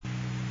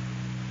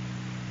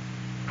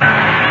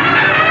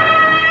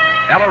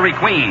Ellery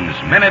Queen's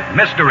Minute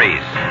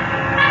Mysteries.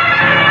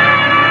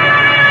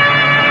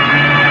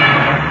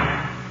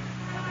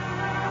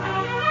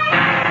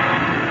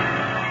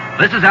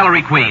 This is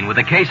Ellery Queen with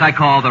a case I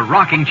call the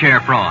rocking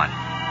chair fraud.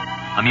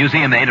 A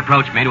museum aide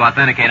approached me to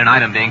authenticate an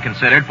item being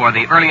considered for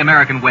the early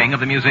American wing of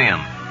the museum.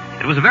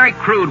 It was a very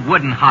crude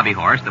wooden hobby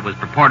horse that was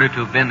purported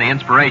to have been the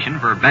inspiration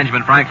for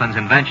Benjamin Franklin's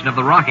invention of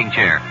the rocking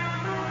chair.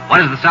 What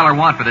does the seller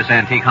want for this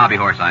antique hobby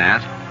horse, I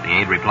asked. The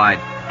aide replied,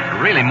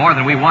 really more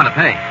than we want to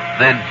pay.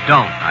 Then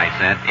don't, I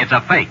said. It's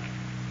a fake.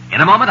 In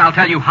a moment, I'll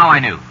tell you how I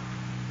knew.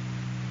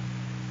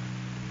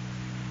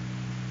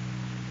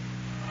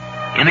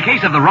 In the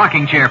case of the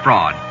rocking chair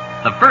fraud,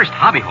 the first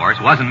hobby horse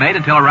wasn't made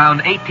until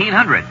around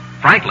 1800.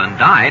 Franklin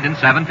died in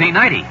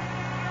 1790.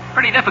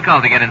 Pretty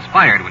difficult to get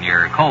inspired when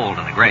you're cold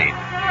in the grave.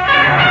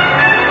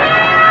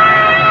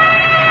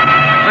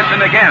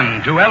 Listen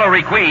again to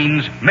Ellery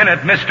Queen's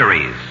Minute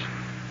Mysteries.